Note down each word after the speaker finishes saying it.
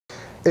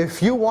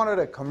If you wanted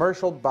a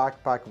commercial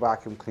backpack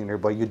vacuum cleaner,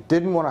 but you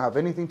didn't want to have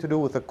anything to do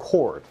with a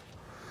cord,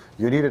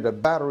 you needed a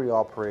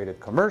battery-operated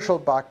commercial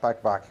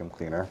backpack vacuum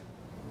cleaner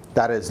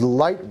that is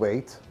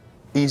lightweight,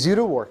 easy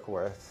to work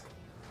with,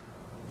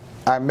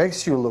 and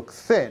makes you look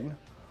thin.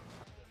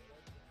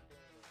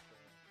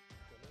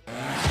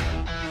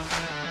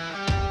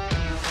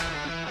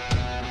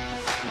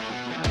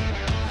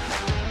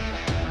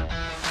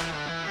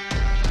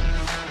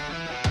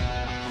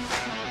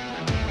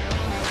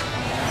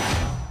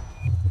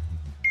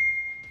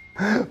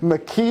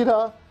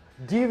 Makita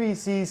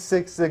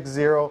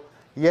DVC660.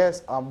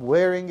 Yes, I'm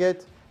wearing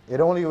it. It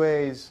only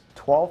weighs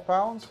 12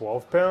 pounds.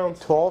 12 pounds.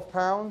 12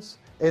 pounds.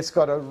 It's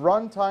got a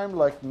run time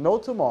like no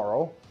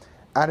tomorrow,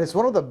 and it's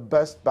one of the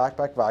best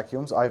backpack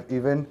vacuums I've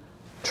even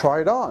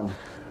tried on.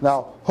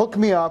 Now, hook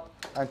me up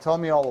and tell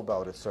me all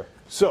about it, sir.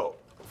 So,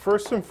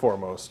 first and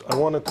foremost, I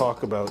want to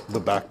talk about the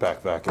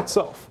backpack vac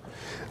itself.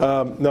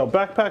 Now,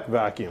 backpack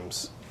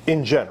vacuums,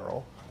 in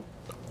general,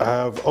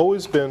 have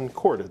always been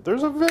corded.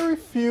 There's a very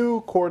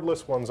few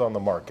cordless ones on the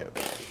market.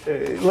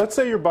 Let's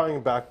say you're buying a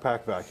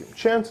backpack vacuum.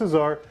 Chances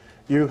are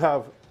you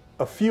have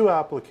a few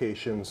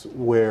applications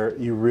where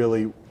you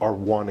really are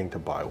wanting to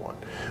buy one.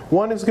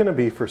 One is going to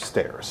be for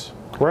stairs,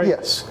 right?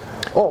 Yes.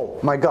 Oh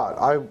my God,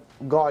 I've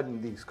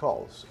gotten these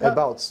calls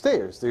about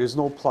stairs. There's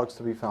no plugs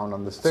to be found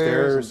on the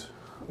stairs.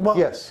 Well,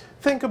 yes.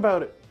 Think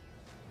about it.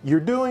 You're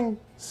doing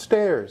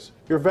stairs.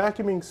 You're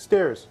vacuuming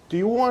stairs. Do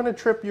you want to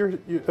trip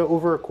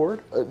over a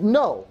cord?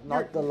 No,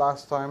 not the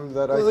last time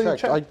that I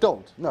checked. I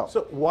don't, no.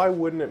 So why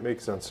wouldn't it make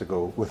sense to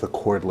go with a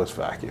cordless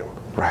vacuum?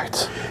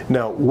 Right.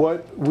 Now,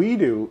 what we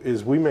do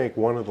is we make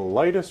one of the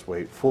lightest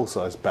weight,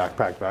 full-size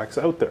backpack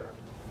vacs out there.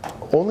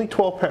 Only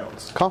 12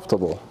 pounds.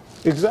 Comfortable.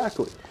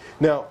 Exactly.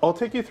 Now, I'll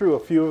take you through a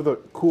few of the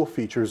cool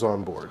features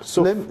on board.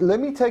 So let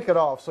me take it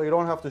off so you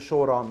don't have to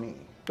show it on me.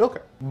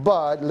 Okay.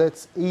 But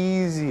it's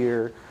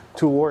easier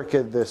to work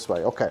it this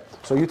way. Okay,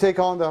 so you take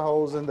on the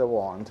hose and the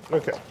wand.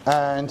 Okay.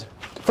 And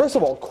first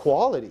of all,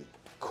 quality.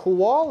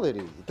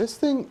 Quality. This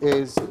thing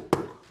is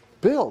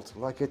built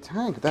like a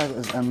tank. That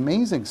is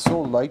amazing.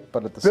 So light,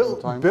 but at the same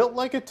time. Built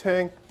like a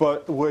tank,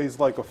 but weighs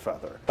like a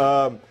feather.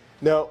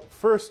 Now,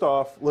 first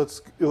off,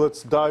 let's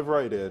dive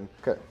right in.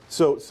 Okay.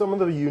 So some of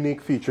the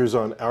unique features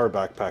on our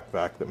backpack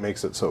vac that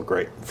makes it so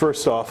great.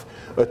 First off,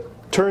 a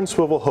turn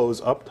swivel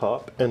hose up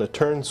top and a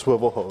turn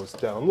swivel hose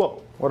down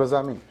low. What does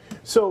that mean?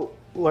 So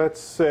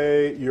let's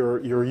say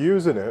you're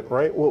using it,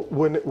 right? Well,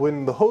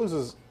 when the hose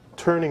is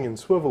turning and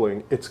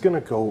swiveling, it's going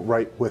to go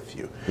right with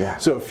you. Yeah.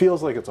 So it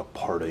feels like it's a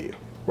part of you,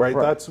 right?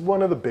 That's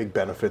one of the big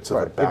benefits of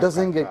a backpack. It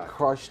doesn't get vac.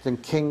 crushed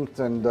and kinked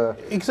and.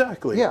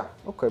 Exactly. Yeah.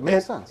 Okay.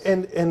 Makes sense.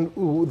 And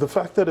the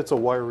fact that it's a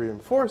wire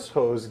reinforced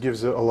hose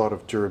gives it a lot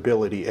of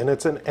durability, and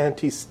it's an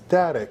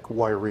anti-static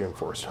wire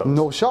reinforced hose.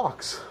 No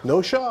shocks.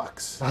 No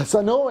shocks. That's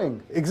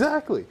annoying.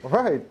 Exactly.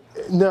 Right.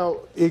 Now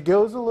it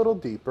goes a little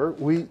deeper.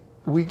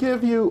 We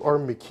give you our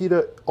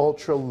Makita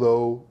ultra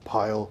low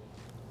pile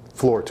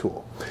floor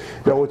tool.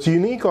 Now what's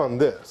unique on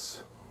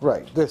this,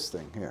 right, this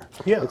thing here.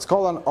 Yeah. It's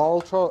called an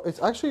ultra,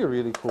 it's actually a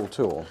really cool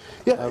tool.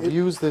 Yeah. I've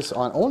used this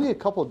on only a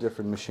couple of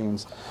different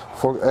machines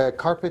for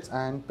carpets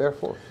and bare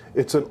floor.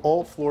 It's an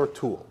all floor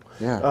tool.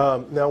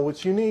 Yeah. Now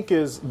what's unique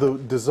is the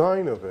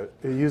design of it.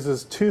 It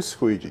uses two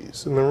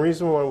squeegees, and the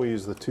reason why we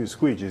use the two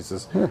squeegees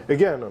is,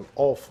 again, on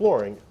all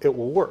flooring, it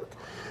will work.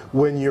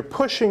 When you're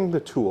pushing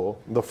the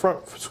tool, the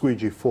front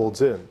squeegee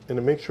folds in, and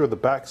it makes sure the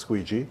back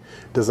squeegee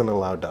doesn't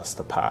allow dust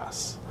to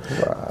pass.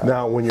 Right.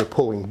 Now, when you're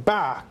pulling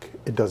back,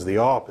 it does the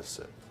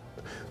opposite.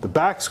 The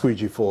back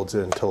squeegee folds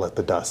in to let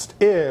the dust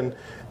in,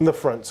 and the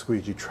front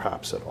squeegee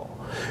traps it all.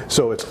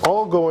 So it's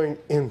all going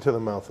into the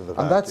mouth of the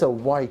vacuum. And that's a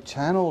wide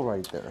channel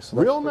right there. So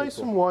real nice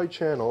and wide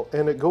channel,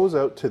 and it goes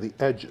out to the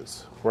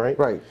edges, right?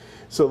 Right.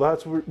 So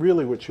that's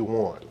really what you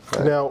want.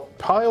 Right. Now,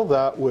 pile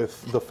that with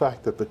the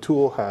fact that the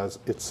tool has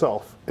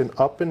itself an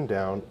up and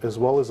down as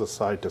well as a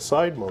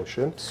side-to-side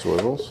motion.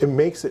 Swivels. It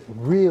makes it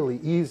really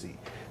easy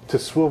to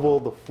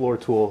swivel the floor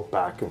tool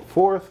back and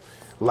forth,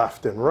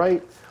 left and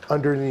right,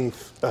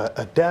 underneath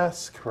a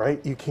desk, right?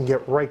 You can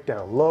get right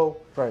down low.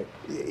 Right.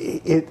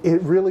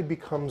 It really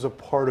becomes a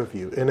part of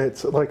you, and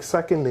it's like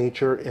second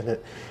nature, and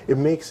it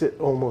makes it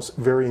almost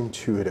very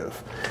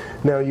intuitive.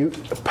 Now you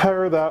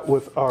pair that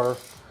with our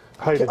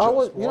height adjust I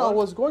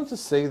was going to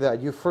say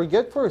that you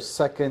forget for a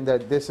second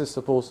that this is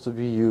supposed to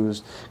be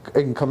used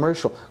in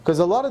commercial, because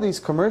a lot of these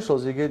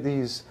commercials you get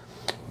these,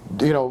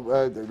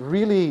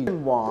 really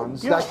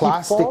wands that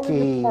keep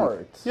falling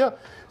apart. Yeah.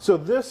 So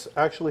this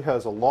actually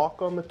has a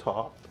lock on the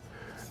top,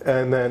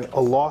 and then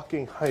a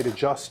locking height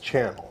adjust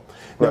channel.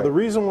 Now the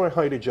reason why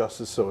height adjust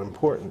is so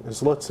important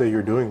is, let's say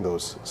you're doing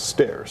those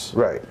stairs.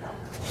 Right.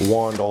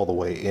 Wand all the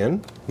way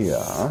in.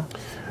 Yeah.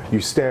 You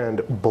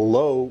stand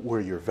below where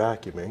you're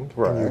vacuuming,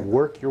 and you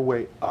work your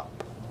way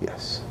up.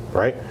 Yes.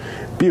 Right?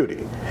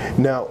 Beauty.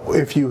 Now,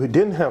 if you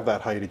didn't have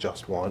that height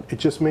adjust wand, it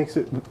just makes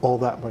it all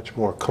that much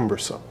more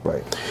cumbersome.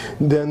 Right.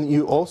 Then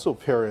you also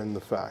pair in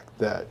the fact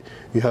that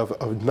you have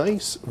a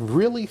nice,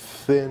 really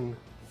thin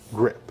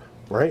grip.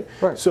 right?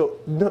 Right. So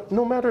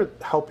no matter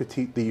how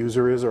petite the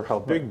user is or how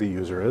big the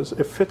user is,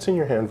 it fits in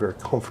your hand very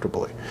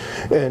comfortably.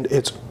 And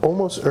it's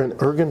almost an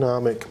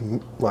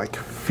ergonomic like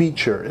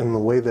feature in the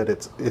way that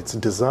it's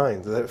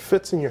designed, that it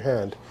fits in your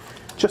hand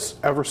just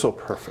ever so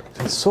perfect.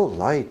 It's so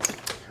light.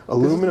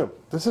 Aluminum.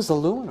 This is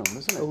aluminum,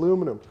 isn't it?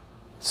 Aluminum.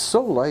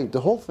 So light.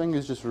 The whole thing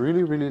is just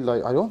really, really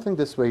light. I don't think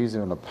this weighs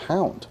even a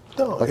pound.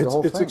 No, like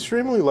it's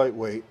extremely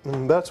lightweight,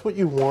 and that's what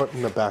you want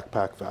in a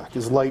backpack vac,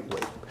 is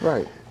lightweight.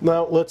 Right.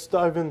 Now, let's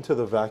dive into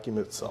the vacuum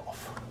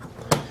itself.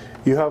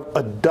 You have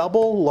a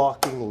double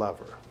locking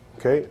lever,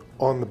 okay,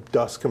 on the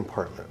dust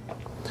compartment.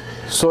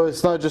 So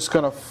it's not just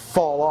going to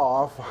fall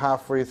off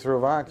halfway through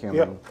vacuuming.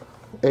 Yep.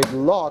 It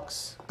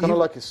locks, kind of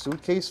like a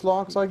suitcase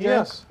locks, I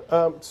guess?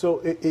 Yes.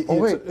 So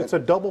it's a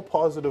double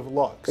positive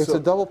lock. It's a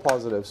double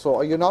positive.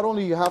 So you not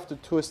only you have to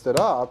twist it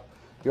up,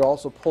 you're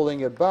also pulling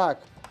it back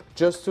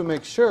just to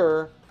make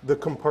sure the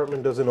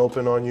compartment doesn't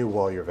open on you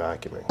while you're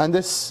vacuuming. And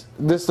this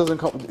doesn't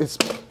come, it's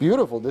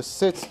beautiful. This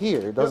sits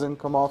here. It doesn't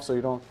come off, so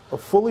you don't. A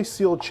fully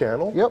sealed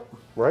channel. Yep.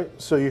 Right?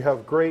 So you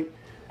have great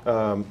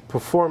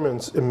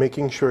performance in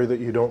making sure that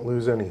you don't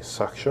lose any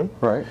suction.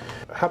 Right.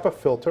 A HEPA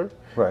filter.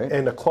 Right.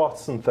 And a cloth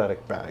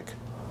synthetic bag.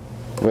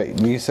 Wait,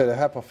 you said a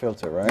HEPA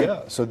filter, right?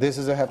 Yeah. So this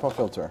is a HEPA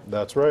filter.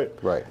 That's right.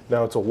 Right.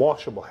 Now it's a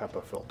washable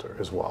HEPA filter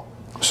as well.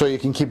 So you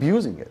can keep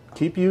using it.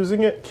 Keep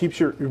using it, keeps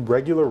your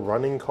regular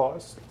running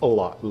costs a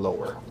lot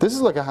lower. This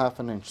is like a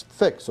 ½ inch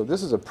thick, so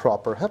this is a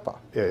proper HEPA.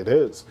 Yeah, it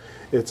is.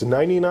 It's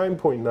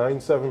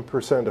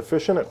 99.97%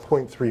 efficient at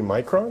 0.3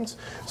 microns,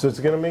 so it's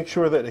going to make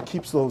sure that it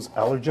keeps those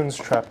allergens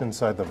trapped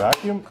inside the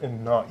vacuum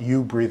and not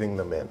you breathing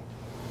them in.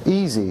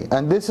 Easy.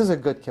 And this is a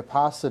good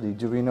capacity.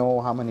 Do we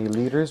know how many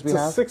liters we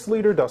have? It's a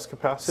 6-liter dust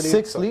capacity.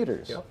 6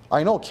 liters? Yeah.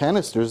 I know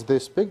canisters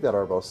this big that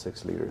are about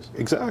 6 liters.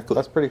 Exactly.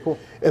 That's pretty cool.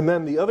 And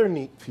then the other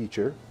neat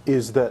feature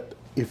is that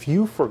if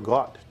you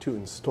forgot to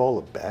install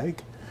a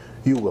bag,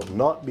 you will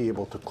not be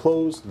able to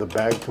close the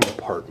bag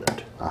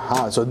compartment.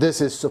 Aha, so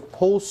this is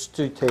supposed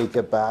to take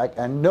a bag,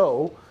 and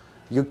no,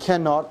 you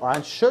cannot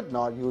and should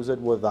not use it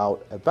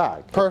without a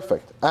bag.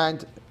 Perfect.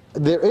 And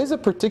there is a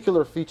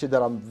particular feature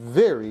that I'm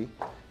very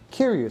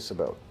curious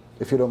about,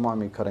 if you don't mind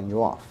me cutting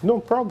you off. No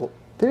problem.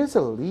 There's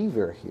a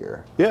lever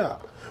here. Yeah.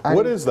 And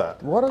what is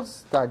that? What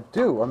does that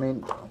do? I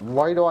mean,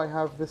 why do I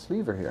have this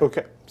lever here?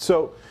 Okay,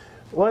 so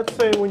let's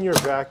say when you're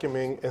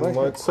vacuuming, and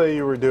let's say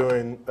you were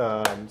doing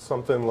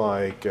something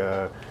like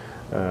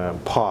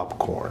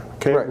popcorn,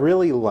 okay? Right.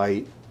 Really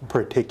light,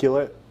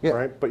 particulate, Yeah.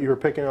 right? But you were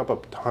picking up a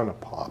ton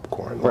of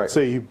popcorn. Right. Let's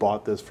say you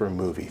bought this for a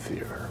movie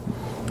theater,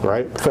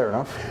 right? Fair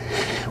enough.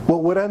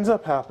 Well, what ends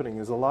up happening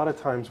is a lot of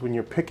times when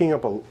you're picking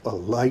up a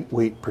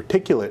lightweight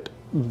particulate,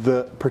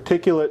 the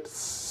particulate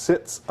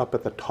sits up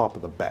at the top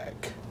of the bag.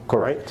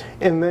 Correct.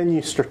 And then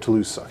you start to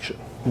lose suction.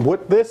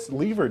 What this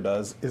lever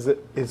does is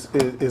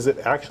it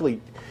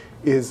actually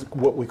is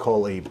what we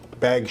call a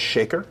bag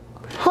shaker.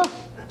 Huh.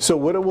 So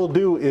what it will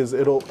do is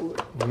it'll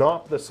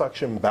knock the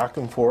suction back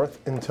and forth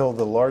until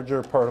the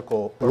larger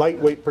particle,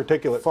 lightweight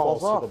particulate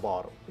falls off to the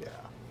bottom. Yeah.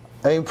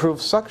 It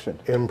improves suction.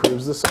 It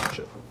improves the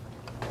suction.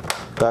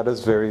 That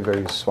is very,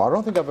 very small. I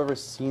don't think I've ever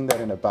seen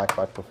that in a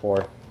backpack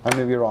before. I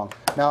may be wrong.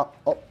 Now,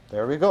 oh,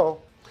 there we go.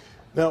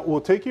 Now,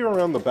 we'll take you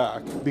around the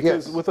back,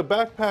 because with a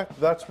backpack,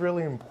 that's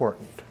really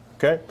important,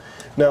 okay?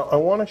 Now, I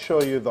want to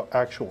show you the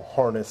actual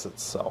harness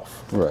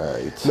itself.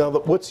 Right. Now,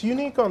 what's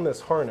unique on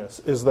this harness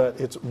is that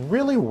it's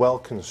really well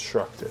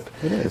constructed.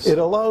 It is. It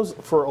allows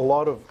for a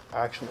lot of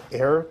actual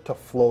air to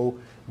flow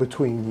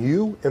between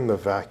you and the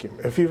vacuum.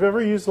 If you've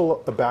ever used a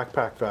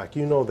backpack vac,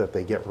 you know that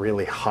they get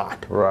really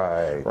hot.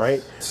 Right.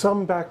 Right?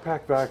 Some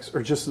backpack vacs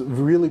are just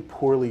really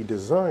poorly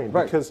designed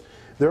because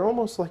they're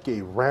almost like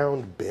a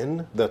round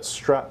bin that's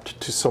strapped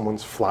to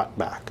someone's flat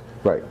back.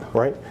 Right.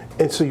 Right?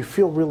 And so you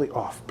feel really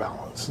off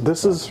balance.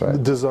 This is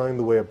designed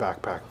the way a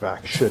backpack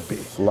vac should be.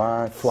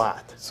 Flat.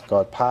 Flat. It's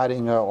got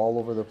padding all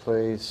over the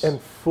place. And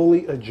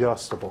fully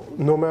adjustable.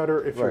 No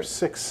matter if you're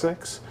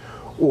 6'6"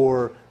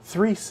 or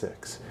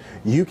 3'6",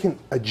 you can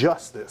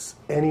adjust this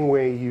any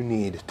way you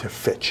need to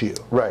fit you.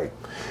 Right.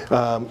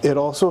 It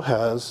also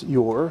has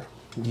your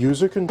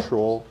user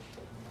control.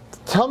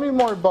 Tell me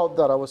more about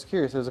that. I was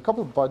curious. There's a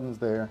couple of buttons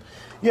there.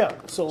 Yeah,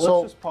 so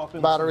let's just pop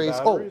in batteries.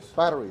 some batteries. Oh,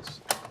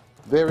 batteries.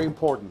 Very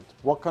important.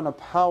 What kind of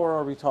power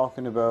are we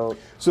talking about?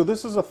 So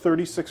this is a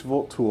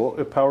 36-volt tool.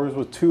 It powers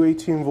with two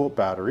 18-volt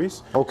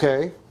batteries.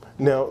 Okay.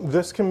 Now,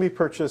 this can be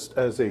purchased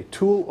as a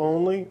tool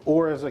only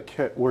or as a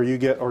kit where you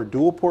get our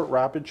dual-port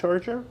rapid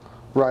charger.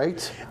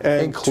 Right.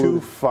 And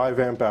two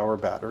 5-amp-hour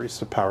batteries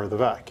to power the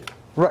vacuum.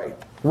 Right.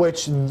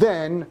 Which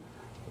then,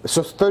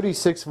 so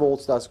 36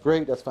 volts, that's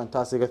great, that's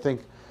fantastic. I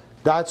think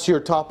that's your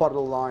top of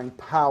the line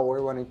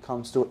power when it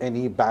comes to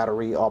any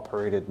battery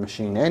operated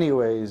machine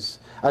anyways,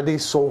 at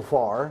least so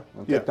far.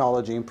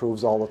 Technology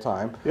improves all the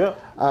time. Yeah.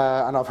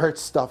 And I've heard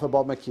stuff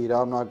about Makita,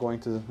 I'm not going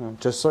to,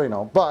 just so you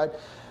know. But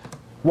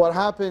what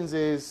happens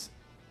is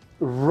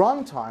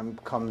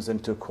runtime comes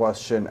into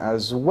question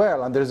as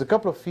well. And there's a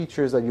couple of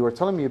features that you were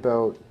telling me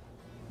about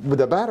with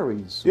the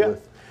batteries. Yeah.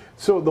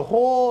 So the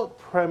whole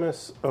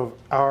premise of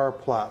our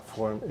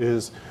platform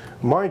is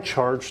my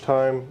charge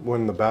time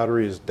when the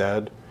battery is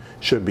dead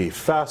should be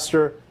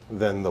faster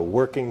than the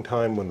working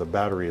time when the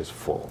battery is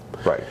full.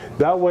 Right.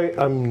 That way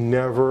I'm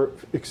never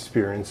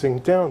experiencing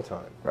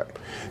downtime. Right.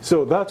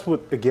 So that's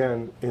what,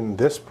 again, in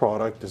this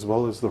product as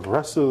well as the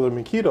rest of the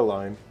Makita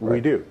line,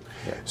 we do.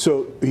 Yeah.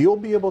 So you'll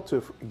be able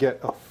to get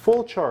a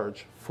full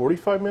charge,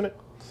 45 minutes,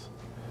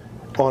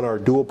 on our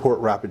dual port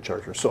rapid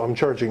charger. So I'm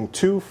charging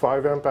two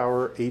 5 amp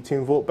hour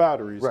 18 volt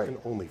batteries in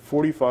only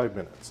 45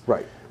 minutes.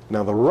 Right.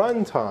 Now the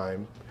run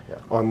time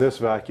on this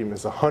vacuum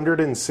is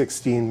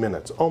 116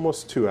 minutes,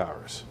 almost 2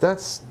 hours.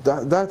 That's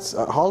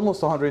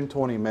almost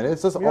 120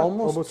 minutes. That's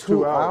almost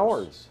 2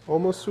 hours.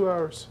 Almost 2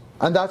 hours.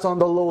 And that's on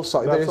the low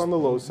side. That's on the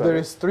low side. There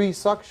is 3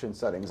 suction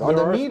settings. On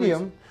the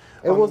medium,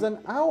 it was an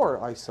hour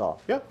I saw.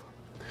 Yeah.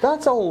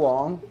 That's a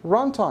long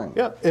runtime.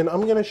 Yeah, and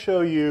I'm going to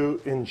show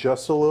you in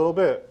just a little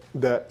bit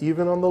that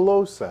even on the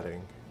low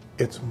setting,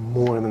 it's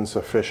more than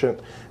sufficient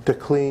to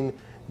clean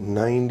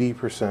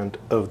 90%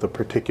 of the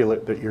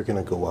particulate that you're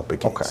going to go up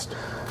against.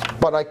 Okay.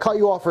 But I cut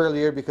you off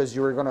earlier because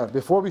you were going to,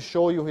 before we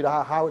show you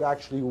how it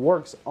actually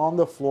works on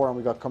the floor, and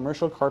we got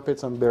commercial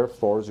carpets and bare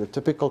floors, your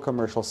typical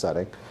commercial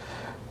setting,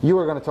 you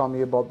were going to tell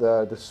me about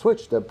the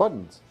switch, the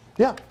buttons.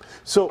 Yeah,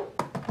 so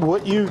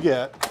what you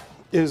get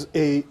is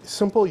a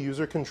simple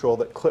user control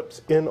that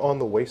clips in on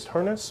the waist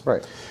harness.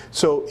 Right.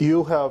 So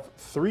you'll have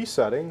 3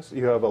 settings.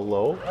 You have a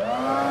low,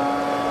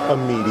 a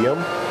medium,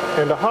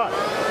 and a high.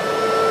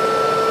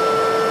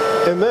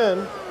 And then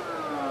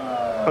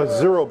a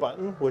 0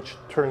 button, which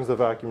turns the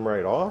vacuum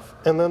right off.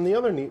 And then the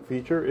other neat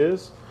feature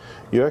is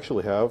you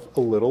actually have a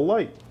little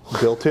light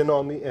built in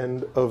on the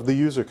end of the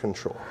user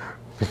control.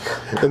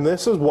 And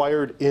this is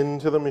wired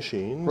into the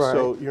machine,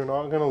 so you're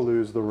not going to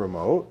lose the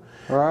remote.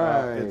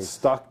 Right. It's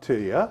stuck to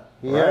you.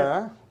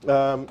 Yeah.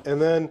 Right?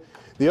 And then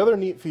the other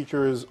neat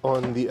feature is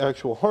on the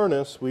actual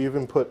harness, we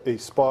even put a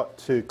spot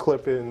to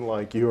clip in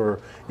like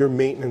your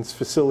maintenance,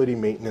 facility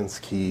maintenance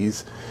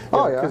keys.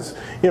 Because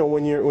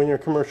when you're a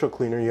commercial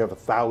cleaner, you have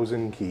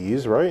 1,000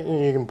 keys, right?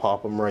 And you can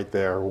pop them right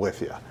there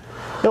with you.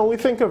 We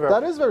think of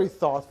everything. That is very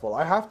thoughtful.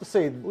 I have to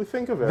say, we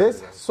think of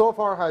everything. This so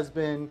far has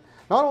been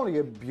not only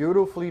a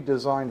beautifully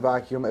designed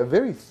vacuum, a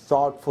very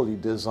thoughtfully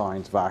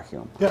designed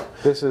vacuum. Yeah.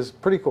 This is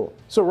pretty cool.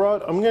 So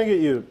Rod, I'm going to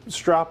get you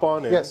strap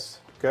on in. Yes.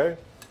 Okay?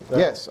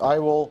 Yes, I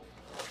will.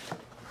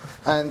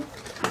 And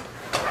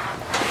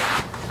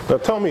now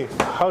tell me,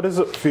 how does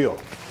it feel?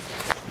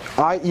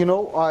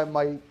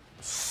 my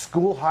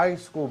high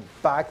school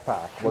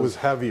backpack was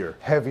heavier.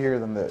 Heavier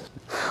than this.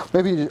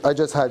 Maybe I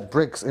just had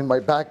bricks in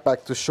my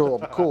backpack to show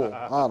I'm cool.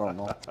 I don't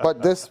know.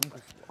 But this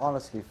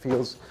honestly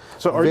feels very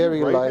light. So are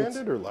you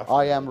right-handed or left-handed?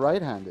 I am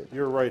right-handed.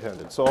 You're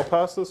right-handed. So I'll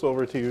pass this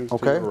over to you to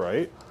your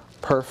right.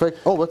 Perfect.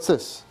 Oh, what's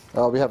this?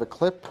 We have a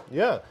clip.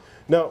 Yeah.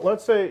 Now,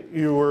 let's say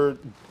you were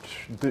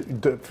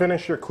to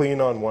finish your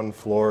clean on one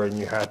floor and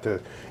you had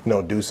to,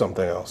 do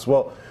something else.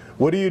 Well,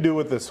 what do you do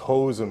with this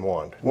hose and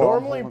wand? Well,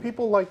 normally,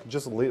 people like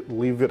just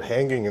leave it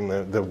hanging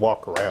and they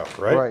walk around,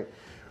 right? Right.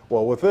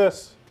 Well, with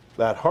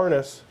that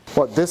harness.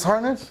 What, this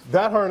harness?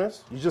 That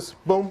harness, you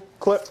just, boom,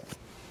 clip.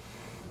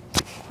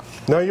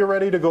 Now you're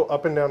ready to go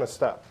up and down a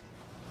step.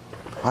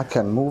 I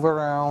can move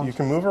around. You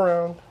can move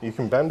around. You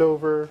can bend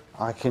over.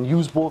 I can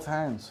use both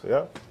hands.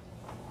 Yeah.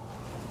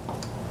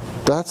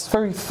 That's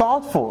very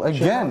thoughtful.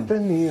 Again.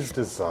 Japanese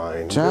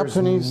design.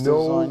 Japanese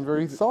design,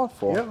 very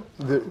thoughtful.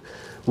 Yeah.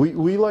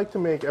 We like to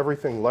make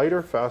everything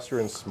lighter, faster,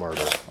 and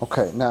smarter.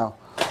 Okay, now,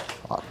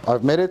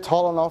 I've made it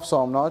tall enough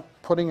so I'm not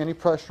putting any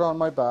pressure on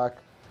my back.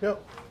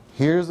 Yep.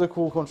 Here's the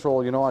cool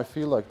control. I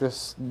feel like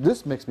this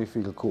makes me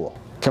feel cool.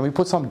 Can we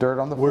put some dirt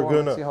on the floor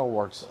and see how it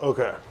works?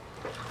 Okay.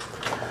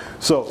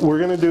 So we're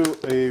going to do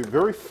a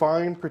very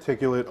fine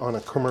particulate on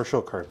a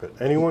commercial carpet.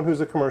 Anyone who's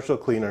a commercial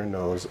cleaner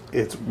knows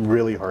it's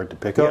really hard to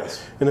pick up,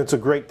 and it's a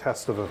great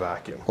test of a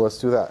vacuum. Well, let's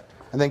do that.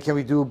 And then can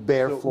we do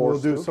bare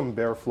floors? We'll do some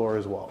bare floor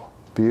as well.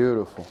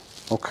 Beautiful.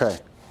 Okay.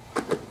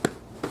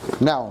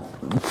 Now,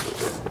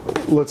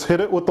 let's hit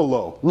it with the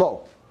low.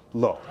 Low.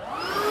 Low.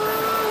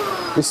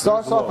 It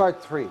starts off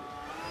at 3.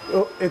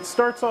 It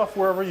starts off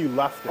wherever you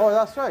left it. Oh,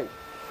 that's right.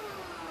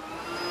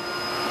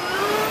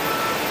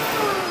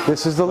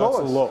 This is the lowest.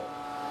 That's the low.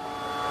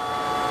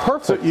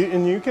 Perfect. So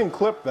you can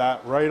clip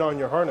that right on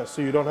your harness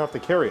so you don't have to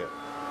carry it.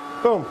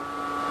 Boom.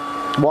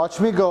 Watch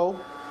me go.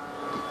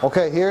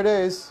 Okay, here it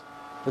is.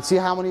 Let's see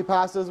how many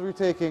passes we're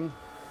taking.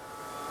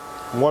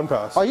 1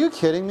 pass. Are you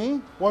kidding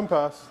me? 1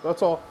 pass,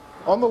 that's all.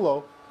 On the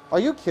low. Are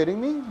you kidding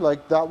me?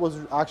 Like, that was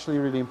actually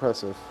really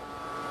impressive.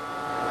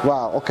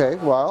 Wow, okay,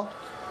 well.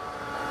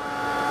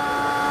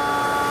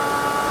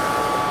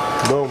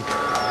 Boom.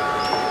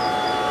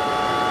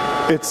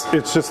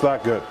 It's just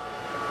that good.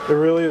 It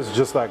really is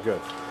just that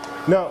good.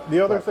 Now, the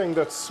other thing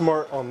that's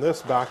smart on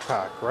this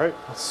backpack, right?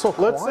 It's so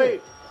quiet. Let's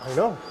say, I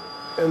know.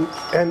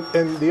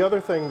 And the other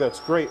thing that's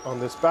great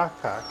on this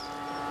backpack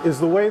is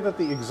the way that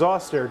the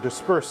exhaust air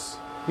disperses.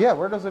 Yeah,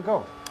 where does it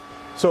go?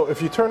 So if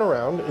you turn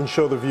around and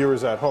show the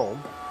viewers at home,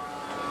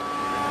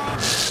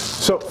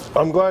 So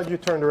I'm glad you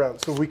turned around.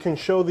 So we can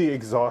show the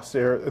exhaust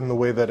air in the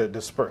way that it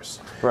disperses.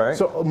 Right.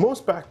 So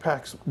most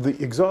backpacks,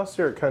 the exhaust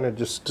air kind of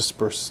just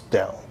disperses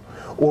down,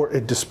 or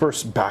it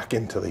disperses back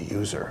into the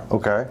user.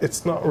 Okay.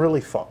 It's not really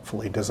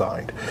thoughtfully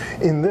designed.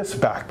 In this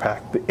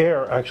backpack, the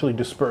air actually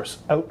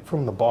disperses out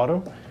from the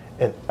bottom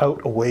and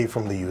out away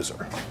from the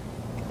user.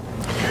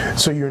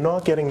 So you're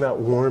not getting that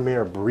warm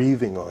air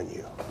breathing on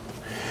you.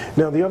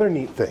 Now the other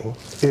neat thing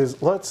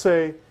is, let's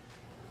say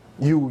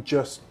you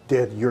just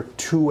did your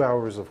 2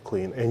 hours of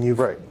clean and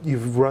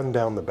you've run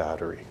down the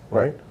battery,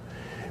 right?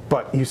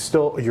 But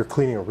you're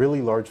cleaning a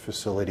really large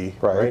facility,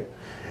 right?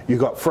 You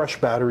got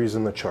fresh batteries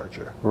in the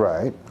charger.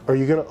 Right. Are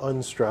you going to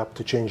unstrap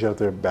to change out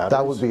their batteries?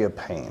 That would be a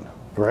pain.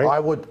 Right.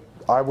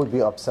 I would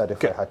be upset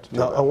if I had to do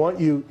now, that. I want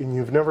you, and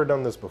you've never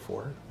done this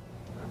before,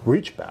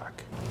 reach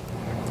back.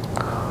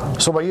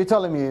 So what you're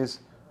telling me is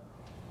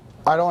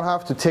I don't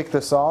have to take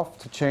this off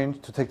to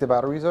take the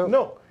batteries out?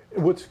 No.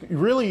 What's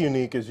really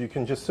unique is you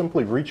can just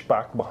simply reach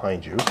back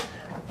behind you,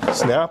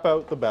 snap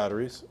out the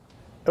batteries,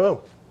 and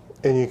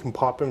you can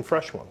pop in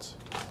fresh ones.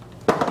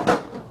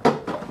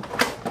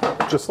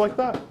 Just like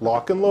that.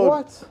 Lock and load.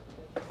 What?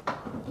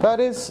 That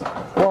is,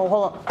 well,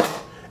 hold on.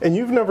 And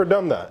you've never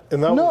done that,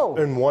 and that was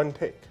in one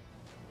take.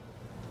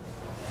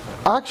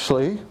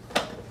 Actually,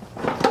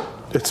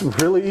 it's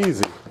really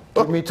easy.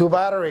 Give me 2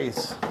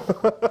 batteries.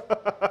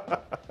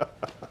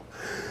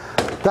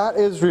 That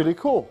is really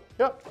cool.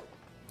 Yep.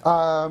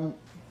 I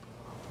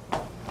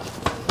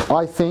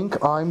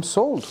think I'm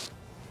sold.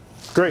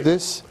 Great.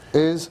 This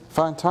is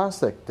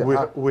fantastic.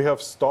 We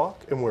have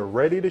stock and we're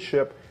ready to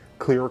ship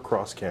clear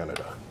across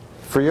Canada.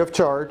 Free of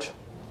charge,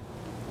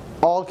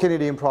 all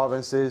Canadian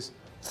provinces,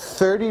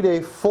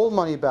 30-day full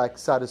money back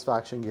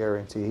satisfaction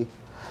guarantee,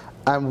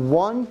 and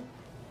one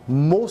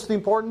most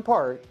important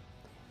part,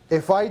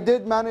 if I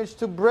did manage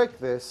to break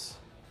this,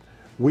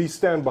 we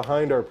stand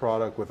behind our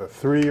product with a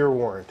 3-year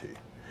warranty.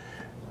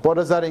 What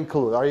does that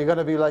include? Are you going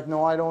to be like,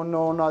 no, I don't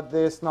know, not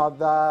this, not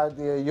that,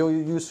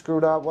 you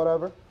screwed up,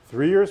 whatever?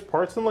 3 years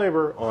parts and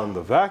labor on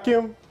the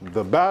vacuum,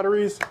 the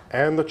batteries,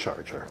 and the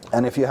charger.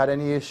 And if you had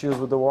any issues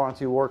with the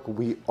warranty work,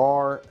 we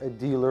are a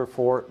dealer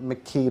for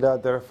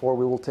Makita, therefore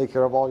we will take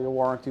care of all your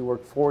warranty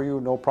work for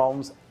you, no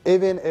problems.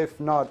 Even if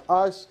not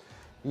us,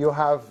 you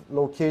have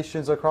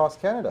locations across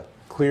Canada.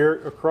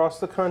 Clear across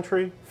the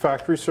country,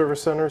 factory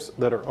service centers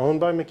that are owned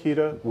by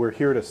Makita. We're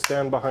here to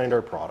stand behind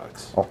our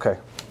products. Okay.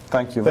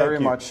 Thank you very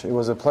much. It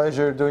was a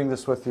pleasure doing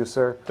this with you,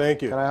 sir.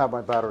 Thank you. Can I have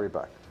my battery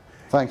back?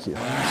 Thank you.